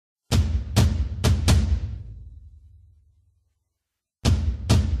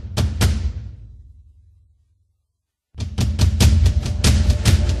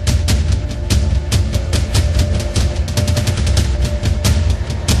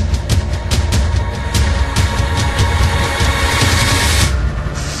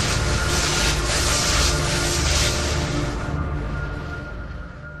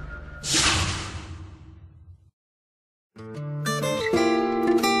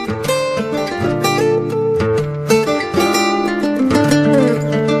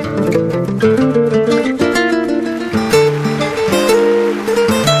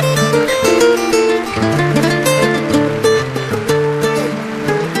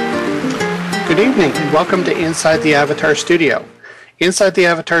Good evening and welcome to Inside the Avatar Studio. Inside the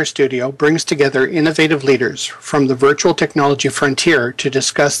Avatar Studio brings together innovative leaders from the virtual technology frontier to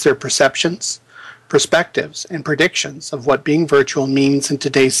discuss their perceptions, perspectives, and predictions of what being virtual means in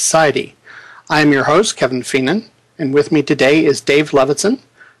today's society. I am your host, Kevin Feenan, and with me today is Dave Levinson,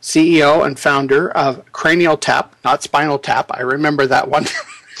 CEO and founder of Cranial Tap, not Spinal Tap. I remember that one.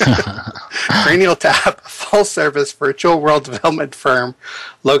 Cranial Tap, a full-service virtual world development firm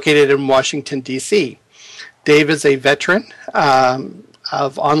located in Washington, D.C. Dave is a veteran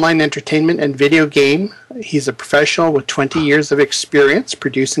of online entertainment and video game. He's a professional with 20 years of experience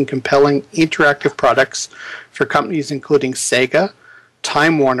producing compelling interactive products for companies including Sega,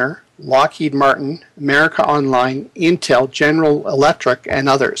 Time Warner, Lockheed Martin, America Online, Intel, General Electric, and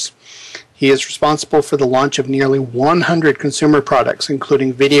others. He is responsible for the launch of nearly 100 consumer products,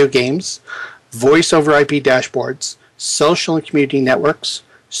 including video games, voice over IP dashboards, social and community networks,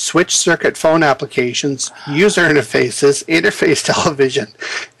 switch circuit phone applications, user interfaces, interface television,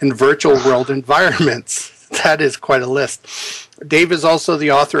 and virtual world environments. That is quite a list. Dave is also the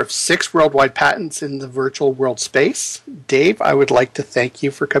author of 6 worldwide patents in the virtual world space. Dave, I would like to thank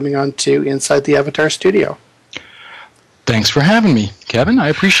you for coming on to Inside the Avatar Studio. Thanks for having me, Kevin. I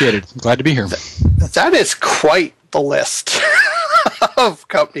appreciate it. I'm glad to be here. That is quite the list of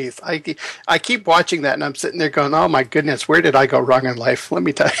companies. I keep watching that, and I'm sitting there going, oh, my goodness, where did I go wrong in life? Let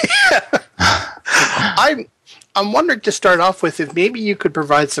me tell you. I'm wondering to start off with if maybe you could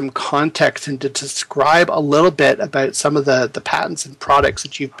provide some context and to describe a little bit about some of the patents and products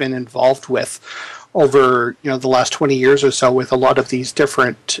that you've been involved with over the last 20 years or so with a lot of these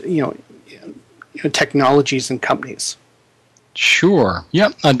different technologies and companies. Sure.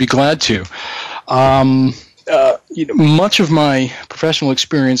 Yep, I'd be glad to. Much of my professional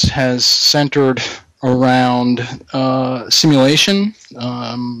experience has centered around simulation,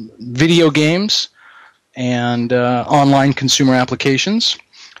 video games, and online consumer applications.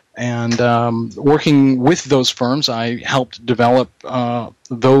 And working with those firms, I helped develop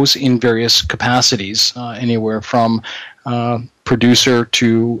those in various capacities, anywhere from producer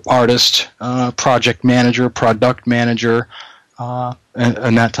to artist, project manager, product manager,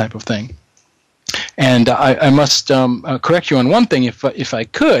 and that type of thing. And I must correct you on one thing, if I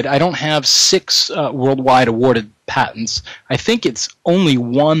could. I don't have 6 worldwide awarded patents. I think it's only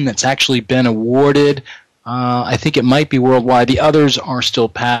one that's actually been awarded. I think it might be worldwide. The others are still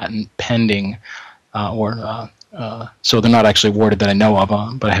patent pending, so they're not actually awarded that I know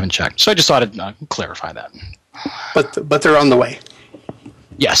of, but I haven't checked. So I just thought I'd clarify that. But they're on the way.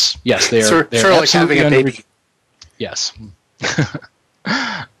 Yes, they are. Sort of like having a baby. Yes.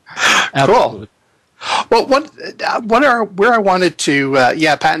 Cool. Well, where I wanted to,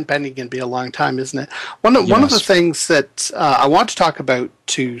 patent pending can be a long time, isn't it? One of the things that I want to talk about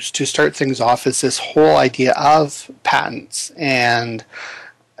to start things off is this whole idea of patents and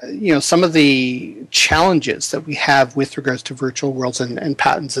some of the challenges that we have with regards to virtual worlds and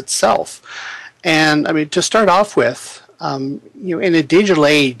patents itself. And I mean, to start off with, in a digital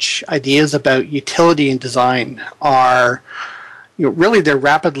age, ideas about utility and design are really they're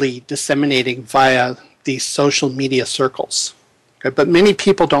rapidly disseminating via these social media circles. Okay? But many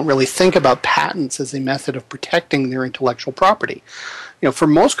people don't really think about patents as a method of protecting their intellectual property. For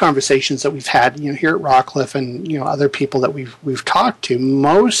most conversations that we've had, here at Rockcliffe and other people that we've talked to,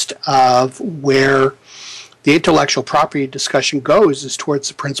 most of where the intellectual property discussion goes is towards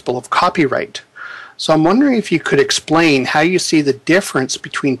the principle of copyright. So I'm wondering if you could explain how you see the difference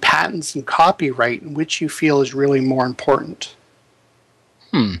between patents and copyright and which you feel is really more important.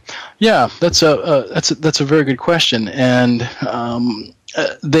 Yeah, that's a very good question, and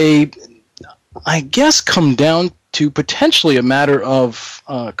they, I guess, come down to potentially a matter of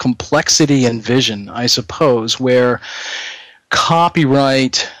complexity and vision, I suppose, where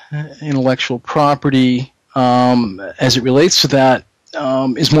copyright, intellectual property, as it relates to that,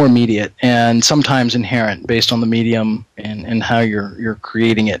 is more immediate and sometimes inherent based on the medium and how you're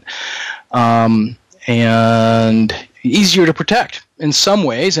creating it, and easier to protect in some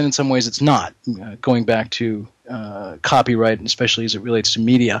ways, and in some ways it's not. Going back to copyright, especially as it relates to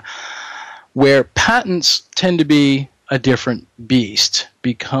media, where patents tend to be a different beast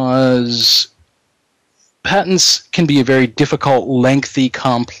because patents can be a very difficult, lengthy,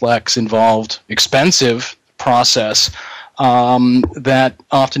 complex, involved, expensive process that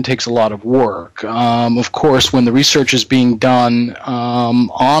often takes a lot of work. Of course, when the research is being done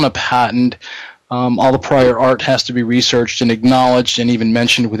on a patent, all the prior art has to be researched and acknowledged and even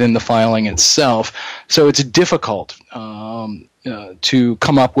mentioned within the filing itself. So it's difficult to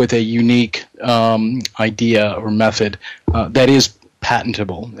come up with a unique idea or method that is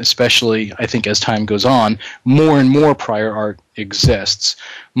patentable, especially, I think, as time goes on, more and more prior art exists.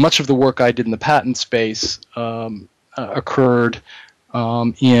 Much of the work I did in the patent space occurred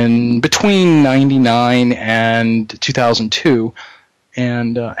in between 99 and 2002,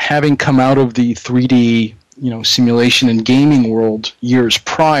 and having come out of the 3D simulation and gaming world years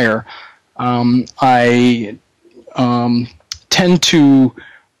prior, I tend to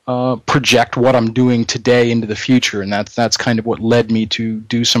project what I'm doing today into the future, and that's kind of what led me to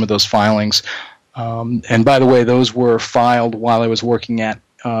do some of those filings. And by the way, those were filed while I was working at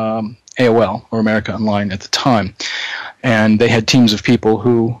AOL, or America Online at the time. And they had teams of people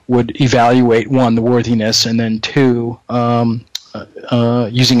who would evaluate, one, the worthiness, and then two,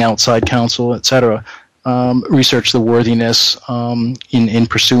 using outside counsel, etc., research the worthiness in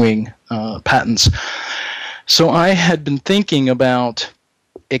pursuing patents. So I had been thinking about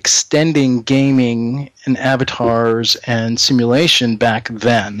extending gaming and avatars and simulation back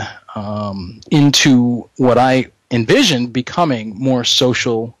then into what I envisioned becoming more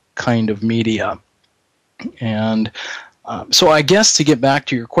social kind of media. And so I guess, to get back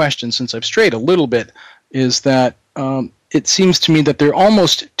to your question, since I've strayed a little bit, is that it seems to me that they're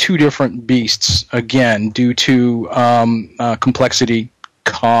almost two different beasts, again, due to complexity,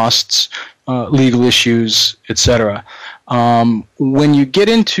 costs, legal issues, etc. When you get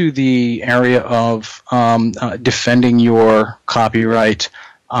into the area of defending your copyright,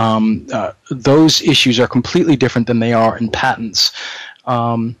 those issues are completely different than they are in patents.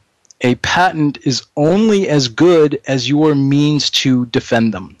 A patent is only as good as your means to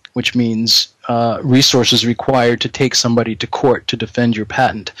defend them, which means resources required to take somebody to court to defend your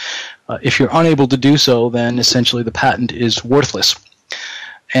patent. If you're unable to do so, then essentially the patent is worthless.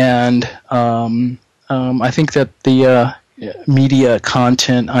 And I think that the media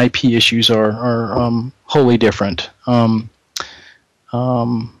content IP issues are wholly different.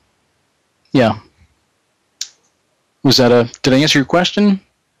 Yeah. Was that did I answer your question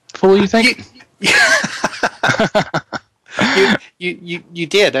fully, you think? You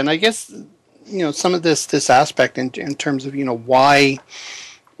did, and I guess some of this aspect in terms of why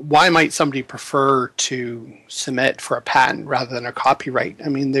might somebody prefer to submit for a patent rather than a copyright? I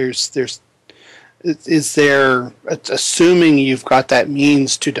mean, is there, assuming you've got that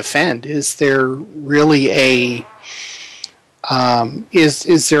means to defend, is there really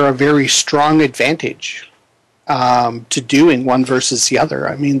is there a very strong advantage to doing one versus the other?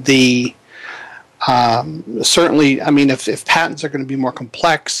 I mean, certainly, I mean, if patents are going to be more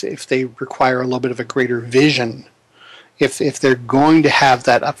complex, if they require a little bit of a greater vision, if they're going to have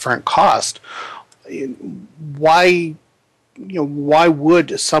that upfront cost, why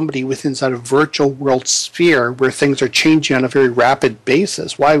would somebody within a virtual world sphere where things are changing on a very rapid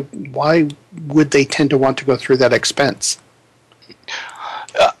basis, why would they tend to want to go through that expense?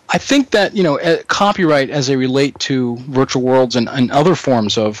 I think that copyright, as they relate to virtual worlds and other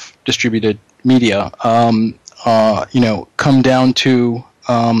forms of distributed media, come down to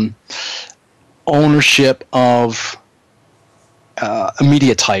ownership of a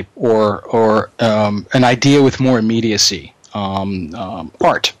media type or an idea with more immediacy.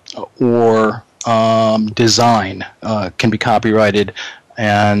 Art or design can be copyrighted,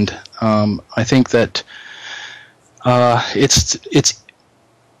 and I think that it's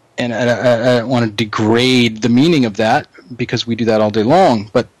and I don't want to degrade the meaning of that, because we do that all day long,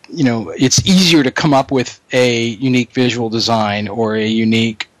 but it's easier to come up with a unique visual design or a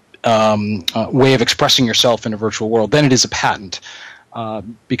unique way of expressing yourself in a virtual world than it is a patent,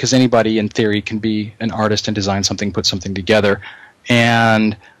 because anybody in theory can be an artist and design something, put something together,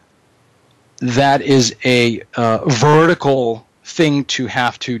 and that is a vertical thing to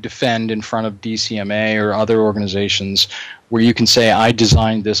have to defend in front of DCMA or other organizations, where you can say, I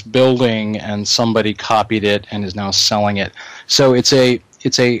designed this building and somebody copied it and is now selling it. So it's a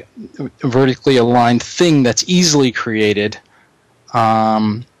vertically aligned thing that's easily created,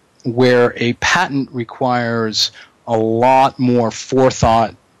 where a patent requires a lot more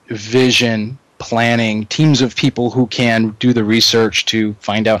forethought, vision, planning, teams of people who can do the research to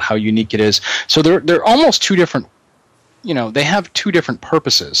find out how unique it is. So they're almost two different, they have two different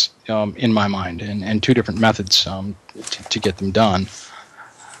purposes in my mind, and two different methods to get them done.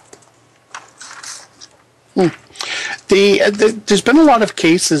 There's been a lot of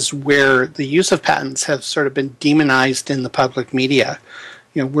cases where the use of patents have sort of been demonized in the public media,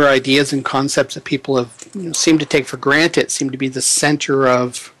 where ideas and concepts that people have seem to take for granted seem to be the center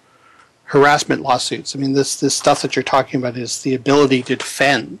of harassment lawsuits. I mean, this stuff that you're talking about is the ability to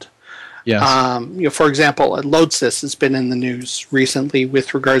defend. Yes. For example, Loadsys has been in the news recently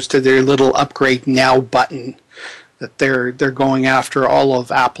with regards to their little upgrade now button that they're going after all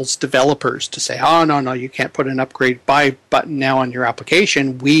of Apple's developers to say, oh, no, you can't put an upgrade buy button now on your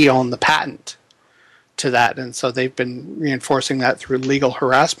application. We own the patent to that. And so they've been reinforcing that through legal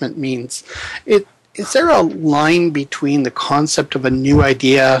harassment means. Is there a line between the concept of a new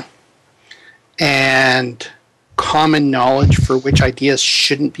idea and common knowledge for which ideas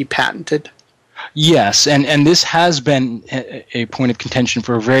shouldn't be patented? Yes, and this has been a point of contention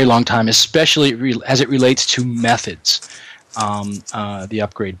for a very long time, especially as it relates to methods. The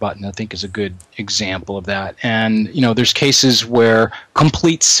upgrade button, I think, is a good example of that. And there's cases where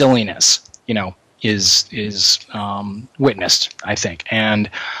complete silliness, is witnessed, I think. And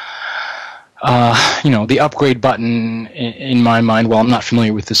the upgrade button, in my mind, while I'm not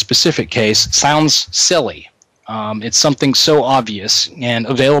familiar with the specific case, sounds silly. It's something so obvious and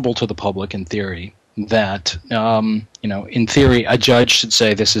available to the public in theory that, in theory, a judge should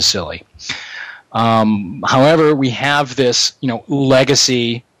say this is silly. However, we have this,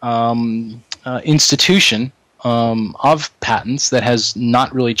 legacy institution of patents that has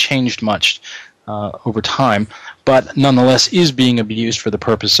not really changed much over time, but nonetheless is being abused for the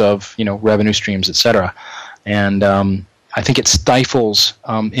purpose of, revenue streams, etc. And I think it stifles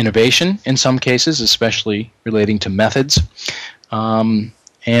innovation in some cases, especially relating to methods. My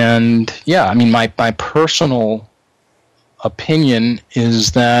personal opinion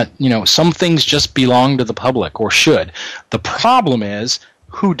is that, some things just belong to the public, or should. The problem is,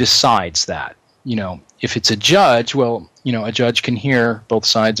 who decides that? If it's a judge, well, a judge can hear both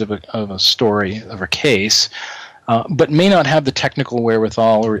sides of a story, of a case, but may not have the technical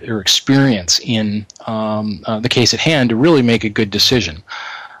wherewithal or experience in the case at hand to really make a good decision.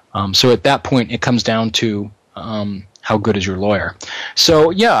 So at that point, it comes down to how good is your lawyer.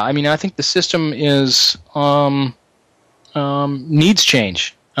 So I think the system is needs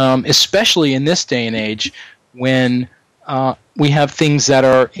change, especially in this day and age when we have things that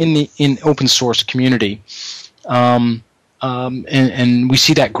are in open source community. And we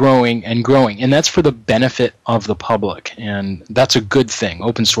see that growing and growing, and that's for the benefit of the public, and that's a good thing.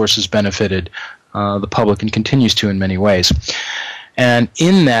 Open source has benefited the public and continues to in many ways. And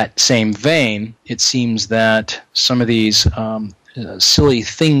in that same vein, it seems that some of these silly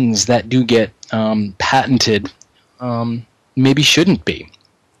things that do get patented maybe shouldn't be.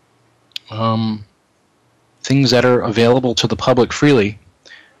 Things that are available to the public freely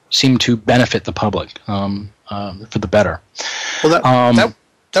seem to benefit the public for the better. Well,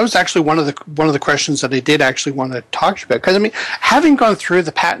 that was actually one of the questions that I did actually want to talk to you about, because having gone through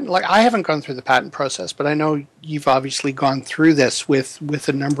the patent, I haven't gone through the patent process, but I know you've obviously gone through this with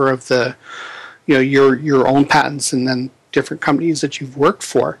a number of the your own patents and then different companies that you've worked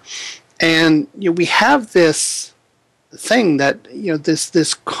for, and we have this thing that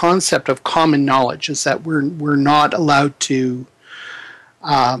this concept of common knowledge is that we're not allowed to.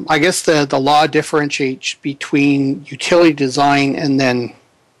 I guess the law differentiates between utility design and then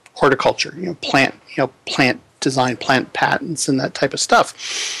horticulture, plant design, plant patents, and that type of stuff.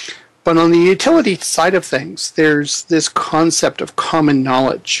 But on the utility side of things, there's this concept of common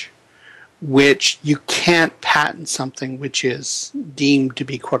knowledge, which you can't patent something which is deemed to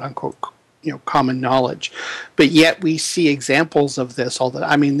be quote unquote common knowledge. But yet we see examples of this all the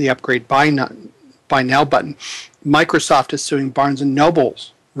the upgrade buy now button. Microsoft is suing Barnes & Noble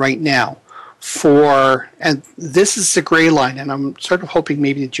right now and this is the gray line, and I'm sort of hoping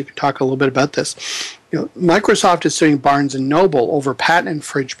maybe that you can talk a little bit about this. Microsoft is suing Barnes & Noble over patent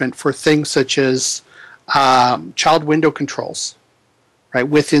infringement for things such as child window controls, right,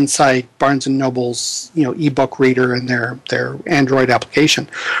 with inside Barnes & Noble's ebook reader and their Android application,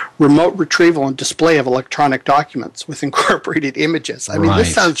 remote retrieval and display of electronic documents with incorporated images.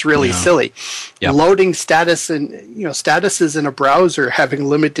 This sounds really silly. Yep. Loading statuses in a browser, having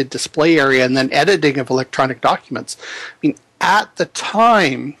limited display area, and then editing of electronic documents. At the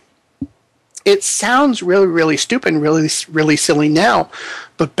time, it sounds really, really stupid and really, really silly now,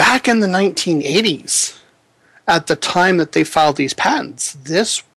 but back in the 1980s, at the time that they filed these patents, this